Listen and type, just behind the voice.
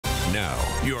Now,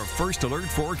 your first alert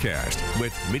forecast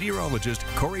with meteorologist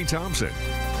Corey Thompson.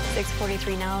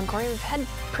 6:43 now, and Corey, we've had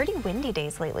pretty windy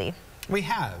days lately. We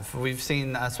have. We've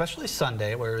seen, especially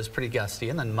Sunday, where it was pretty gusty,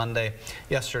 and then Monday,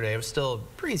 yesterday, it was still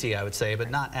breezy, I would say, but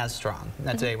not as strong.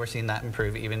 And today, we're seeing that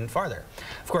improve even farther.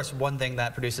 Of course, one thing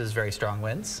that produces very strong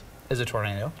winds is a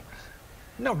tornado.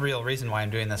 No real reason why I'm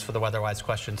doing this for the weather-wise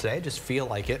question today, just feel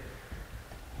like it.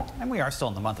 And we are still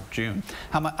in the month of June.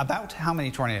 About how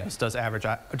many tornadoes does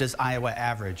Iowa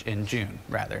average in June,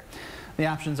 rather? The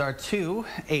options are 2,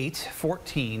 8,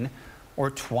 14, or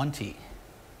 20.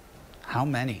 How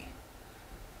many?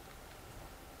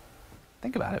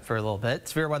 Think about it for a little bit.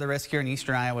 Severe weather risk here in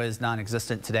eastern Iowa is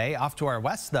non-existent today. Off to our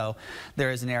west, though,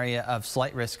 there is an area of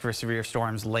slight risk for severe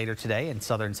storms later today in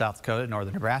southern South Dakota,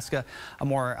 northern Nebraska. A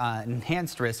more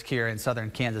enhanced risk here in southern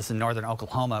Kansas and northern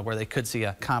Oklahoma, where they could see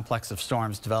a complex of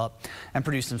storms develop and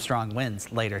produce some strong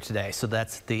winds later today. So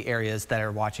that's the areas that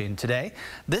are watching today.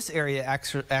 This area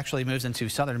actually moves into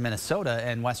southern Minnesota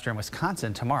and western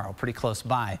Wisconsin tomorrow, pretty close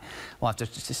by. We'll have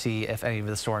to see if any of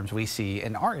the storms we see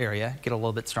in our area get a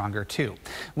little bit stronger, too.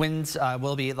 Winds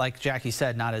will be, like Jackie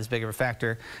said, not as big of a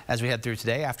factor as we head through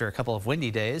today after a couple of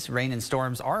windy days. Rain and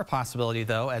storms are a possibility,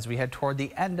 though, as we head toward the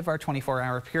end of our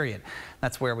 24-hour period.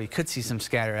 That's where we could see some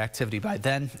scattered activity by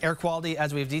then. Air quality,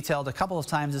 as we've detailed a couple of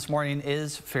times this morning,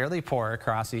 is fairly poor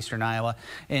across eastern Iowa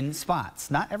in spots.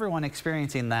 Not everyone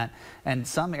experiencing that, and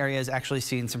some areas actually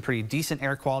seeing some pretty decent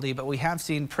air quality, but we have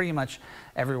seen pretty much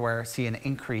everywhere see an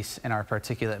increase in our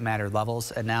particulate matter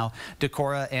levels, and now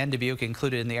Decorah and Dubuque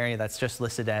included in the area that's just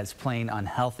listed as plain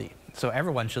unhealthy. So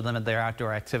everyone should limit their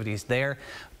outdoor activities there.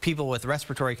 People with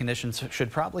respiratory conditions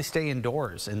should probably stay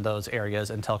indoors in those areas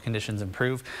until conditions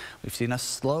improve. We've seen a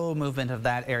slow movement of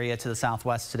that area to the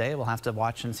southwest today. We'll have to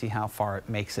watch and see how far it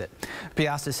makes it.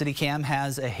 Piasta City Cam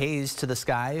has a haze to the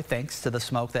sky thanks to the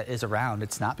smoke that is around.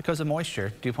 It's not because of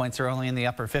moisture. Dew points are only in the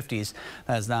upper 50s.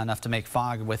 That is not enough to make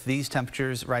fog with these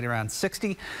temperatures right around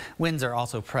 60. Winds are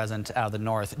also present out of the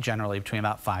north, generally between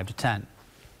about 5 to 10.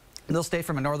 They'll stay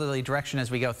from a northerly direction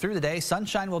as we go through the day.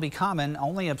 Sunshine will be common,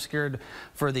 only obscured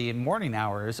for the morning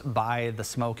hours by the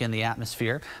smoke in the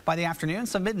atmosphere. By the afternoon,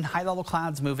 some mid and high level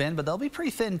clouds move in, but they'll be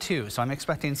pretty thin too. So I'm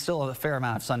expecting still a fair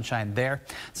amount of sunshine there.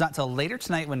 It's not till later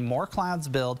tonight when more clouds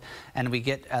build and we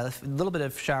get a little bit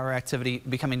of shower activity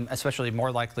becoming especially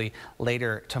more likely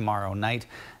later tomorrow night.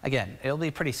 Again, it'll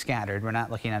be pretty scattered. We're not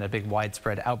looking at a big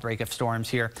widespread outbreak of storms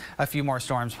here. A few more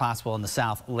storms possible in the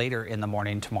south later in the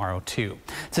morning tomorrow too.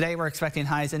 Today we're expecting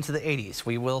highs into the 80s.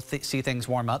 We will see things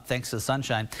warm up thanks to the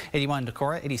sunshine. 81 in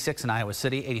Decorah, 86 in Iowa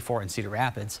City, 84 in Cedar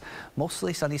Rapids.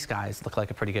 Mostly sunny skies look like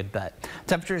a pretty good bet.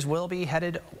 Temperatures will be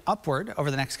headed upward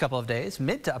over the next couple of days.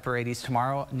 Mid to upper 80s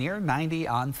tomorrow, near 90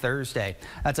 on Thursday.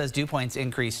 That's as dew points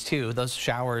increase too. Those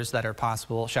showers that are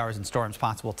possible, showers and storms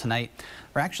possible tonight,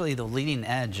 are actually the leading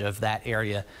edge of that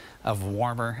area of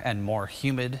warmer and more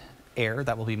humid air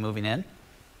that will be moving in.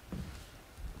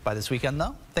 By this weekend,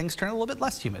 though, things turn a little bit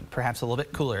less humid, perhaps a little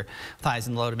bit cooler, with highs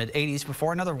in the low to mid 80s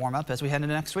before another warm up as we head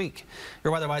into next week.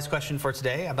 Your weather-wise question for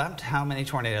today: about how many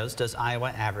tornadoes does Iowa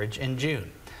average in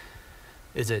June?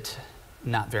 Is it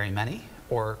not very many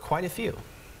or quite a few?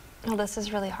 Well, this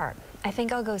is really hard. I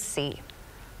think I'll go C.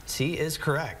 C is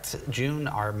correct. June,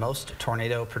 our most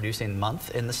tornado-producing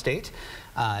month in the state.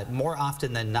 More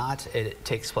often than not, it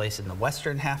takes place in the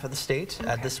western half of the state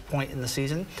at this point in the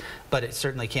season, but it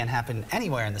certainly can happen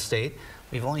anywhere in the state.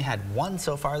 We've only had one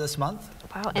so far this month.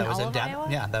 Wow, in all of Iowa?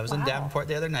 Yeah, that was in Davenport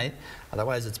the other night.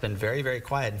 Otherwise, it's been very, very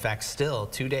quiet. In fact, still,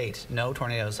 to date, no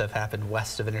tornadoes have happened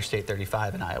west of Interstate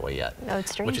 35 in Iowa yet. No,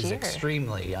 it's strange which is here.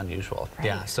 extremely unusual. Right.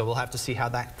 Yeah, so we'll have to see how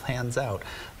that plans out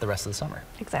the rest of the summer.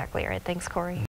 Exactly. All right, thanks, Corey.